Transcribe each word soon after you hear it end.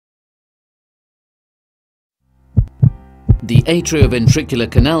The atrioventricular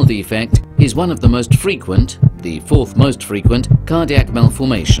canal defect is one of the most frequent, the fourth most frequent, cardiac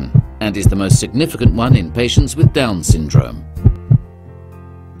malformation, and is the most significant one in patients with Down syndrome.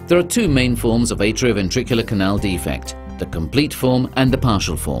 There are two main forms of atrioventricular canal defect, the complete form and the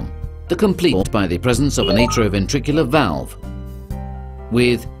partial form. The complete by the presence of an atrioventricular valve,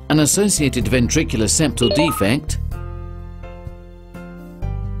 with an associated ventricular septal defect,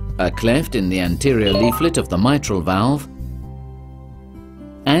 a cleft in the anterior leaflet of the mitral valve,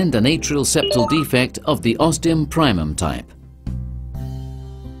 and an atrial septal defect of the ostium primum type.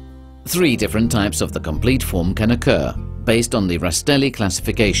 Three different types of the complete form can occur, based on the Rastelli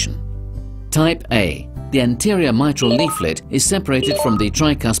classification. Type A. The anterior mitral leaflet is separated from the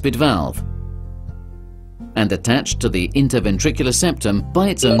tricuspid valve and attached to the interventricular septum by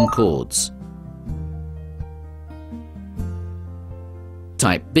its own cords.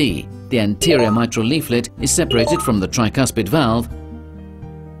 Type B. The anterior mitral leaflet is separated from the tricuspid valve,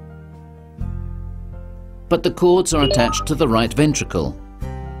 but the cords are attached to the right ventricle.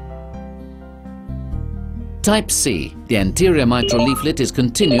 Type C. The anterior mitral leaflet is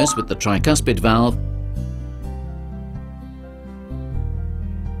continuous with the tricuspid valve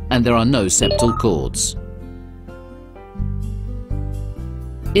and there are no septal cords.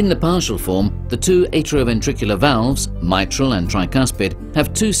 In the partial form, the two atrioventricular valves, mitral and tricuspid,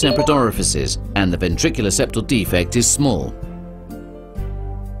 have two separate orifices and the ventricular septal defect is small.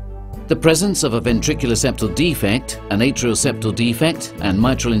 The presence of a ventricular septal defect, an atrial septal defect and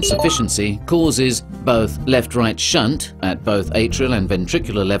mitral insufficiency causes both left-right shunt at both atrial and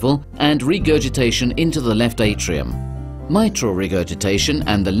ventricular level and regurgitation into the left atrium. Mitral regurgitation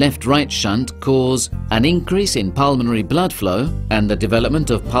and the left-right shunt cause an increase in pulmonary blood flow and the development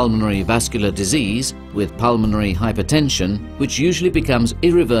of pulmonary vascular disease with pulmonary hypertension, which usually becomes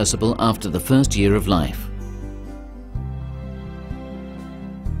irreversible after the first year of life.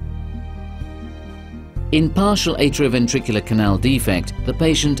 In partial atrioventricular canal defect, the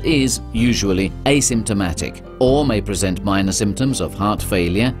patient is usually asymptomatic or may present minor symptoms of heart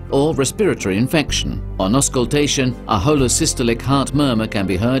failure or respiratory infection. On auscultation, a holosystolic heart murmur can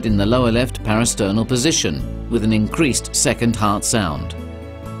be heard in the lower left parasternal position with an increased second heart sound.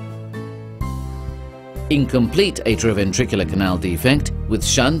 Incomplete atrioventricular canal defect with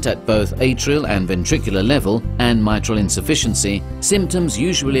shunt at both atrial and ventricular level and mitral insufficiency, symptoms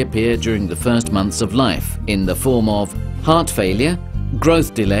usually appear during the first months of life in the form of heart failure,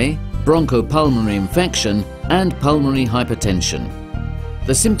 growth delay, bronchopulmonary infection and pulmonary hypertension.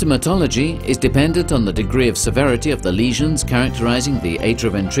 The symptomatology is dependent on the degree of severity of the lesions characterizing the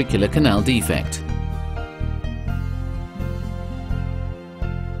atrioventricular canal defect.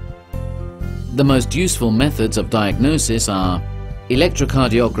 The most useful methods of diagnosis are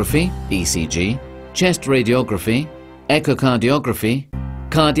electrocardiography, ECG, chest radiography, echocardiography,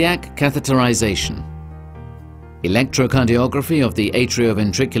 cardiac catheterization. Electrocardiography of the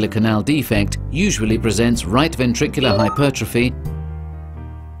atrioventricular canal defect usually presents right ventricular hypertrophy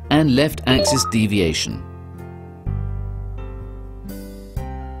and left axis deviation.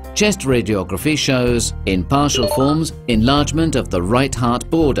 Chest radiography shows, in partial forms, enlargement of the right heart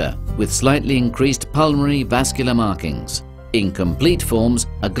border with slightly increased pulmonary vascular markings. In complete forms,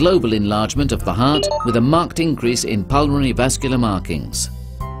 a global enlargement of the heart with a marked increase in pulmonary vascular markings.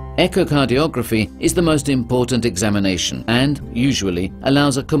 Echocardiography is the most important examination and, usually,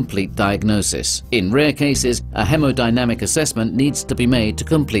 allows a complete diagnosis. In rare cases, a hemodynamic assessment needs to be made to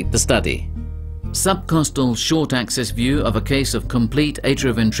complete the study. Subcostal short-axis view of a case of complete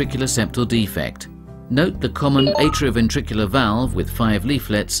atrioventricular septal defect. Note the common atrioventricular valve with 5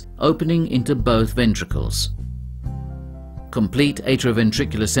 leaflets opening into both ventricles. Complete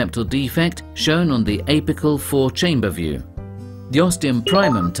atrioventricular septal defect shown on the apical 4-chamber view. The ostium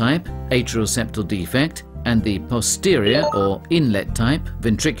primum type atrial septal defect and the posterior or inlet type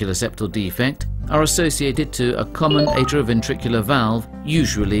ventricular septal defect are associated to a common atrioventricular valve,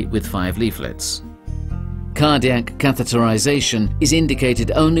 usually with 5 leaflets. Cardiac catheterization is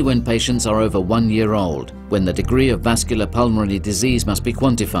indicated only when patients are over 1 year old, when the degree of vascular pulmonary disease must be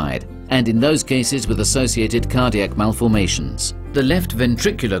quantified, and in those cases with associated cardiac malformations. The left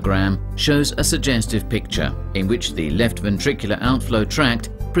ventriculogram shows a suggestive picture in which the left ventricular outflow tract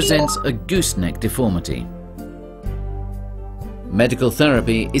presents a gooseneck deformity. Medical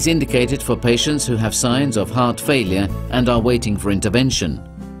therapy is indicated for patients who have signs of heart failure and are waiting for intervention.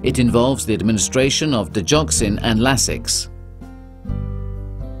 It involves the administration of digoxin and Lasix.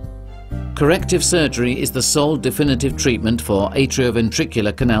 Corrective surgery is the sole definitive treatment for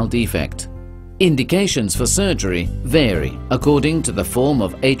atrioventricular canal defect. Indications for surgery vary according to the form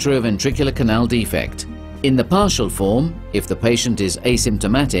of atrioventricular canal defect. In the partial form, if the patient is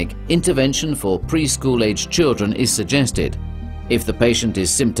asymptomatic, intervention for preschool-aged children is suggested. If the patient is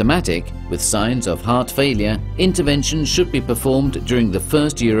symptomatic, with signs of heart failure, intervention should be performed during the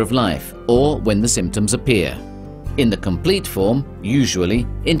first year of life or when the symptoms appear. In the complete form, usually,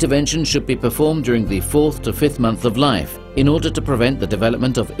 intervention should be performed during the 4th to 5th month of life in order to prevent the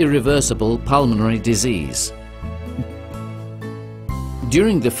development of irreversible pulmonary disease.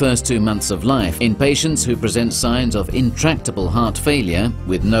 During the first 2 months of life, in patients who present signs of intractable heart failure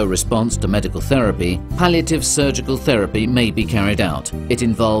with no response to medical therapy, palliative surgical therapy may be carried out. It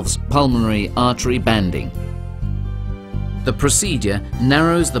involves pulmonary artery banding. The procedure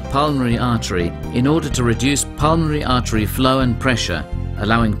narrows the pulmonary artery in order to reduce pulmonary artery flow and pressure,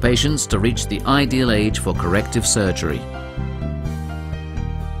 allowing patients to reach the ideal age for corrective surgery.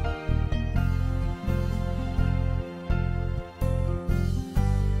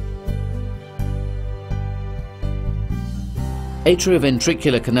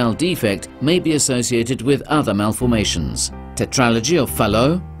 Atrioventricular canal defect may be associated with other malformations: tetralogy of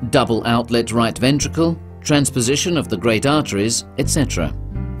Fallot, double outlet right ventricle, transposition of the great arteries, etc.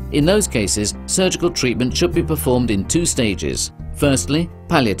 In those cases, surgical treatment should be performed in 2 stages. Firstly,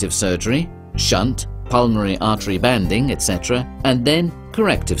 palliative surgery, shunt, pulmonary artery banding, etc., and then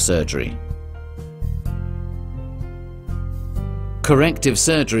corrective surgery. Corrective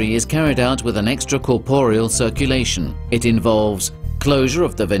surgery is carried out with an extracorporeal circulation. It involves closure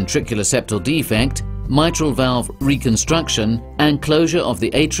of the ventricular septal defect, mitral valve reconstruction, and closure of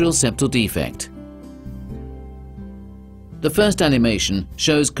the atrial septal defect. The first animation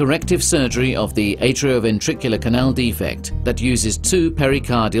shows corrective surgery of the atrioventricular canal defect that uses 2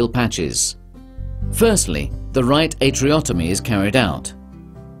 pericardial patches. Firstly, the right atriotomy is carried out.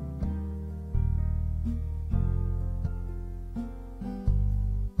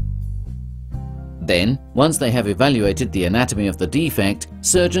 Then, once they have evaluated the anatomy of the defect,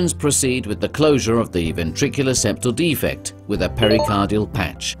 surgeons proceed with the closure of the ventricular septal defect with a pericardial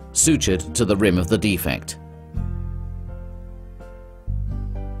patch, sutured to the rim of the defect.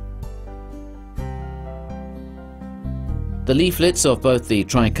 The leaflets of both the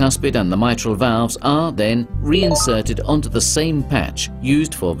tricuspid and the mitral valves are then reinserted onto the same patch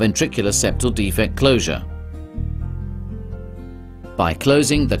used for ventricular septal defect closure. By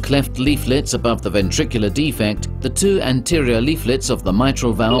closing the cleft leaflets above the ventricular defect, the 2 anterior leaflets of the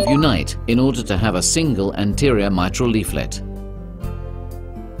mitral valve unite in order to have a single anterior mitral leaflet.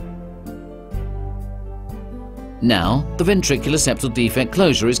 Now, the ventricular septal defect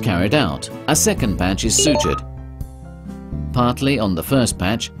closure is carried out. A second patch is sutured, partly on the first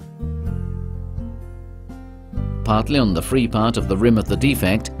patch, partly on the free part of the rim of the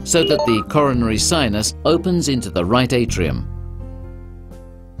defect, so that the coronary sinus opens into the right atrium.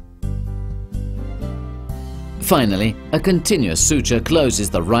 Finally, a continuous suture closes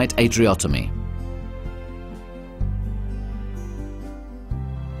the right atriotomy.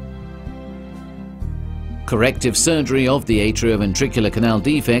 Corrective surgery of the atrioventricular canal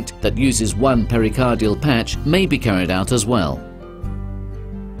defect that uses 1 pericardial patch may be carried out as well.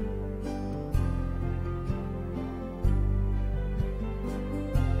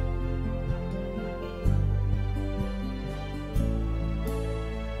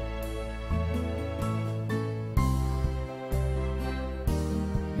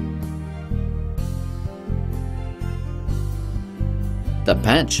 The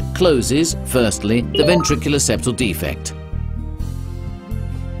patch closes, firstly, the ventricular septal defect.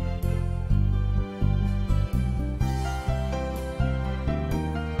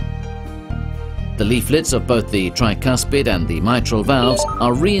 The leaflets of both the tricuspid and the mitral valves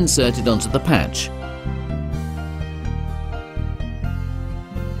are reinserted onto the patch.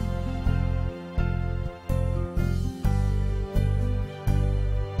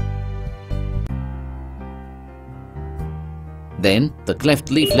 Then, the cleft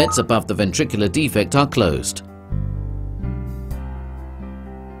leaflets above the ventricular defect are closed.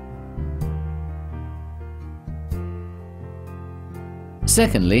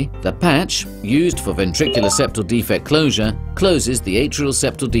 Secondly, the patch, used for ventricular septal defect closure, closes the atrial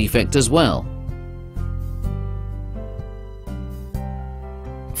septal defect as well.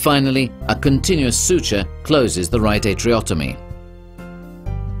 Finally, a continuous suture closes the right atriotomy.